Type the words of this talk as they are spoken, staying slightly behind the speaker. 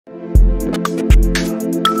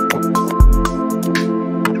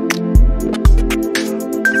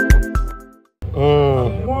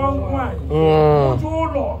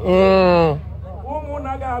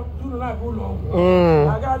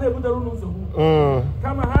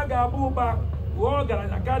Kama haga abuba, woga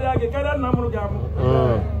na kada namuru gamu.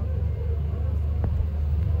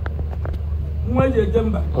 Mweje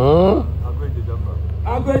jemba.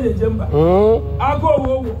 Agweje jemba. Ago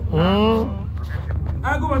wo.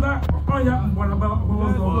 Ago bata onya mbona ba.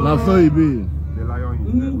 Na so ibe. The lion is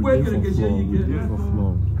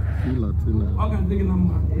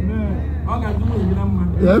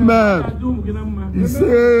Amen. He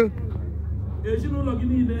say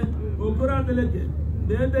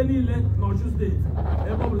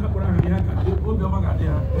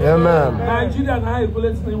Amen. Nigeria na high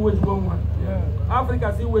politics in which one.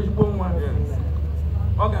 Africa see which one.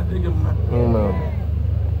 Amen.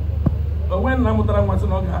 But when Namutara wants to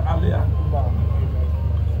know Alia.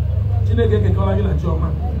 Chineke kola gila Chioma.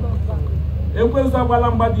 Ekwensu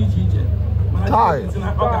agbala mgba dị iche iche.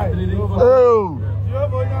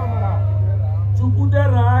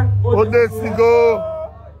 Chukudera Odesigo.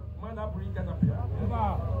 Manda pụrụ ikatapịa.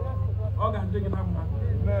 Ọ ga-adị gị na mma.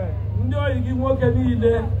 Ndị oyi gị nwoke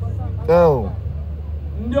niile.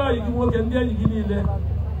 Ndị oyi gị nwoke, ndị enyi gị niile.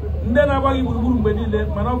 Ndị na-agba gị gburugburu mgbe niile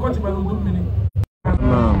mana ọkọchị bara udu mmiri.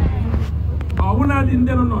 Ọ bụna dị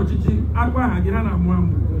ndị nọ n'ọchịchị akpa ha gị ha na-amụ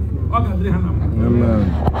amụ. Amen. Amen.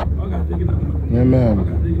 Amen.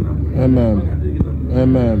 Amen.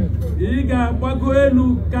 Amen.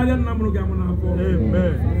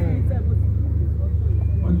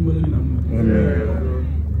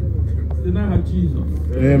 Jesus.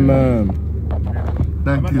 Amen.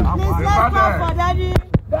 Thank you.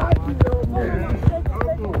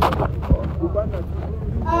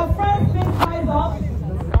 Friends, please rise up.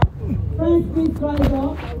 Friends, please rise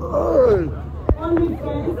up. Only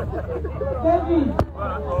friends. David,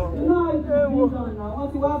 you know how it is done now.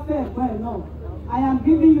 What you are fair, well, no. I am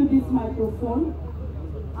giving you this microphone,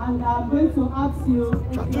 and I'm going to ask you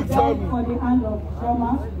if you beg for the hand of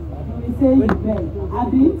Chioma. You will say you beg.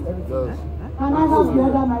 Abi? Can I have the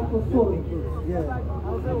other microphone?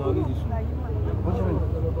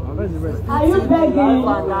 Are you begging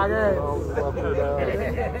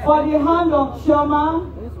for the hand of Chioma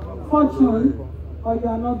fortune, or you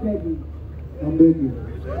are not begging? I'm begging.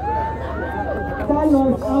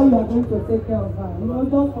 Tell us how you are going to take care of her. You know,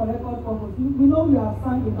 just for record purpose. We know we have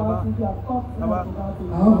sang about it, we have talked about it.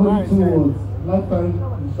 I have only 2 words. Lifetime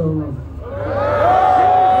insurance.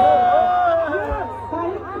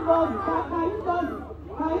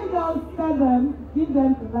 Can you just tell them, give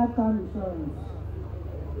them the lifetime insurance?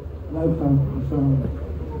 Lifetime insurance.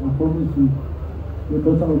 I promise you, your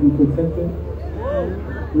daughter will be protected,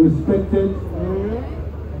 respected,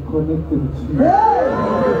 connected.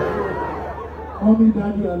 Mommy,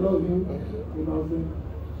 daddy, I love you. You know what I'm saying?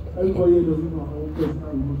 Everybody here doesn't know how personal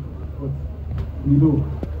emotion, but we know.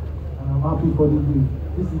 And I'm happy for this day.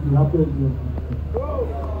 This is the happiest day of my life.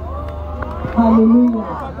 Hallelujah.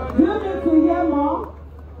 Do you need to hear more?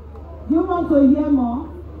 Do you want to hear more?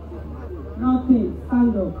 Nothing.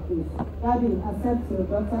 Stand up, please. Daddy, accept your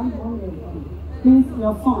daughter. Mommy, please,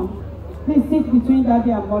 your son. Please sit between daddy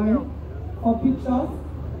and mommy for pictures.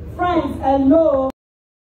 Friends, hello.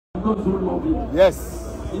 Yes.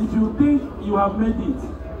 If you think you have made it,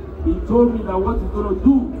 he told me that what he's going to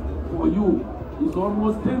do for you is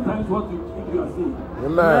almost 10 times what you think you are saying.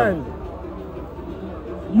 Amen.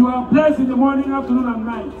 You are blessed in the morning, afternoon, and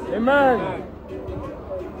night. Amen.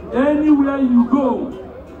 Anywhere you go,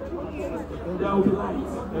 there will be light.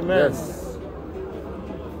 Amen. Yes.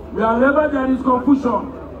 Wherever there is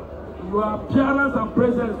confusion, your appearance and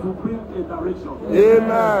presence will bring a direction.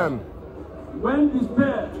 Amen. When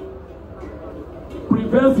despair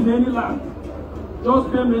prevails in any land, just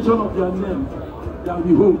make mention of your name, there will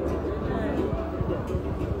be hope.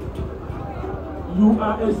 You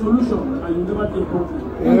are a solution and you never take problem.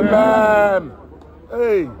 Amen.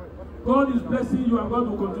 Hey. God is blessing you and God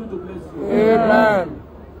will continue to bless you. Amen.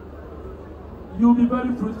 You will be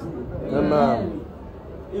very fruitful. Amen.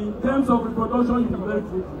 In terms of reproduction, you will be very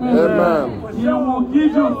fruitful. Amen. He will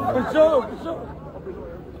give you.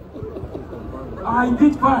 I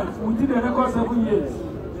did 5. We did a record 7 years.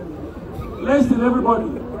 Let's tell everybody.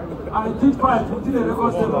 I did 5. We did a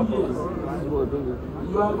record 7 years.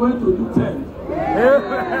 You are going to do 10.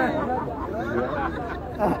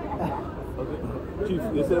 Chief,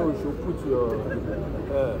 they said we should put your...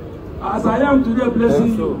 As I am today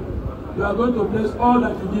blessing you, you are going to bless all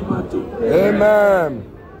that you give back to. Amen.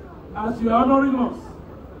 As you are honoring us,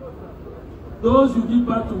 those you give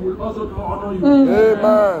back to will also honor you.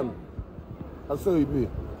 Amen. That's how it be.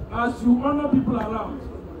 As you honor people around,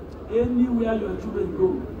 anywhere your children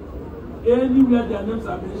go, anywhere their names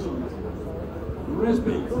are mentioned,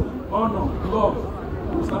 respect, honor, love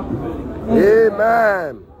will start prevailing.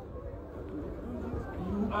 Amen.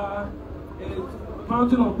 are a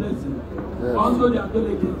fountain of blessing unto their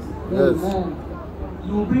delegates. Yes.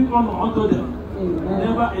 You will bring honor unto them.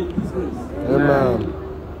 Never a disgrace. Amen.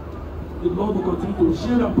 The Lord will continue to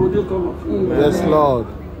shield and protect all of you. Yes, Lord.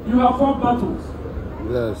 You have fought battles.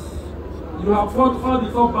 Yes. You have fought all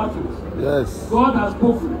the top battles. Yes. God has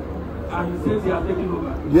spoken and He says He has taken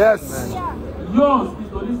over. Yes. Yours is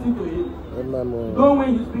to listen to Him. Amen. Know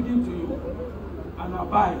when He's speaking to you and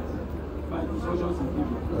abide by the instructions He gives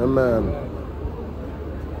you. Amen.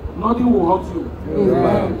 Nothing will hurt you.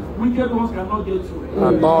 Amen. Wicked ones cannot get you.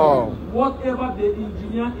 At all. Whatever they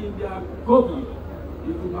engineer in their covering,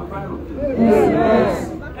 it will backfire on them.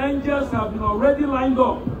 Yes. Angels have been already lined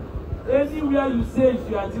up. Anywhere you say it's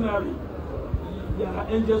your itinerary, there are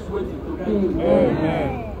angels waiting to guide you.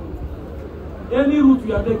 Amen. Any route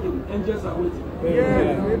you are taking, angels are waiting.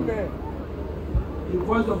 Amen. The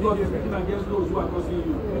voice of God is speaking against those who are causing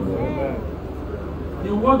you. Amen.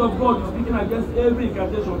 The word of God is speaking against every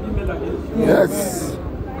incantation being made against you. Yes.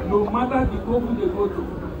 No matter the country they go to,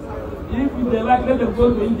 if they like, let them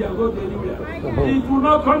go to India, go to anywhere. It will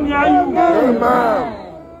not come near you. Amen.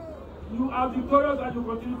 You are victorious and you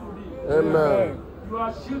continue to be. Amen. You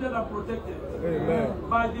are shielded and protected. Amen.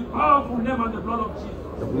 By the powerful name and the blood of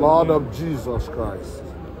Jesus. The blood of Jesus Christ.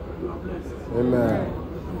 You are blessed. Amen.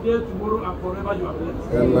 Today, tomorrow, and forever you are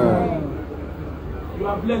blessed. Amen. You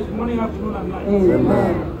are blessed morning, afternoon, and night.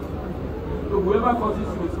 Amen. So whoever causes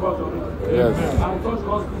you is caught already. Yes. And such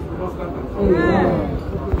cause peace will not stand.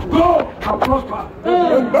 Amen. Go and prosper.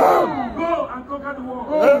 Amen. Go and conquer the world.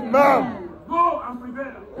 Amen. Go and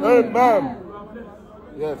prevail. Amen. You are blessed.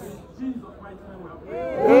 Yes. Jesus' mighty name we are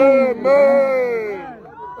praying. Amen.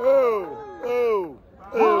 Oh. Oh.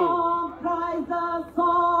 Oh. Christ the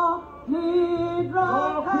solid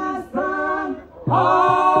rock I stand,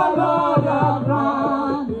 all other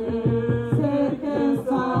ground sinking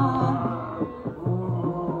sand.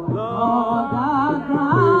 All the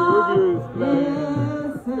ground is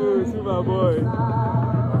sinking boy. sand.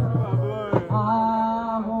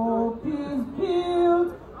 Our hope is built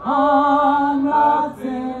on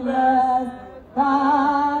nothing less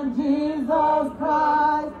than Jesus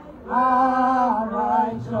Christ, our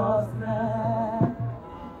righteousness.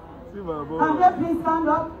 Can they please stand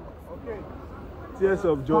up? Tears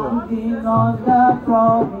of joy. Standing on the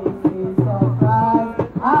promises of Christ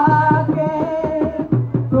again,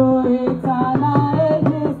 through eternal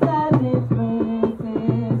ages, let it praise.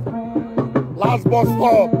 Last bus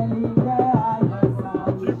stop.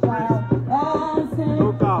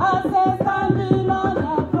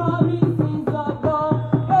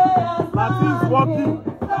 Walking.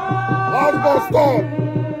 Last bus stop.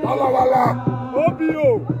 Wala wala. OBO.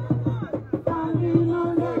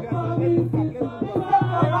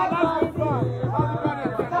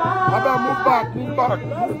 Abba, move back, move back,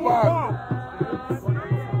 move back.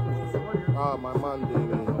 Ah, my man,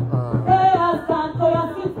 David.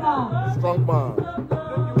 Strong man.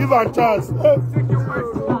 Give her a chance.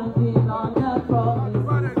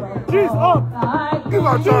 Cheese up. Give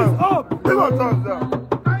her a chance. Give her a chance there.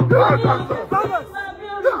 Give her a chance there.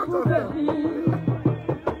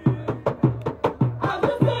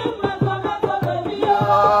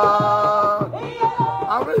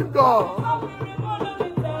 Amigo.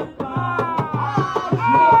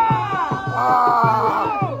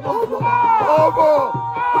 Obo.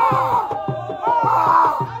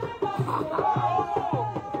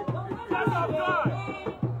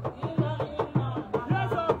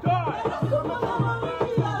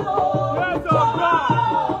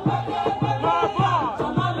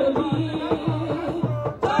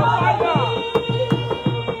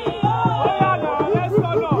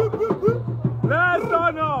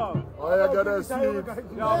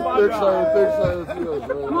 Take some.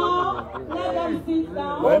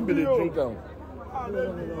 When will they drink them?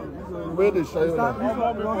 Where they shine now? Let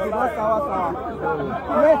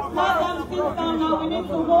them sit down now. We need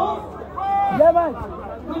to move.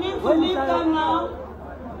 We need to leave them now.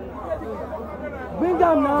 Bring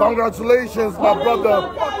them now. Congratulations, my brother.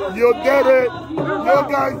 You did it. You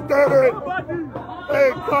guys did it.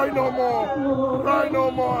 Hey, cry no more. Cry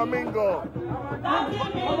no more, Amingo.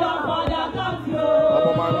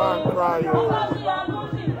 Oh, my man cry.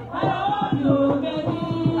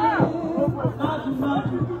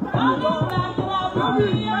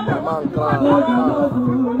 My man cry.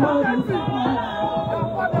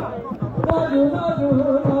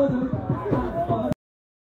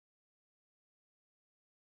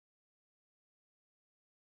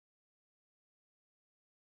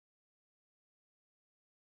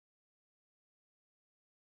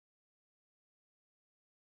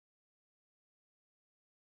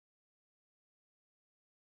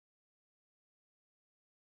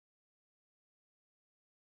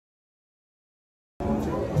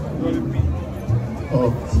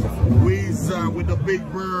 Weezer with the big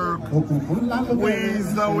bird.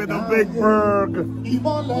 Weezer with the big bird.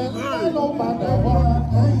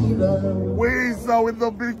 Weezer with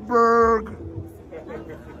the big bird.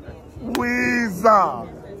 Weezer.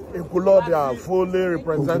 Ekulobia fully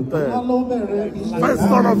represented. First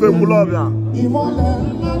son of Ekulobia.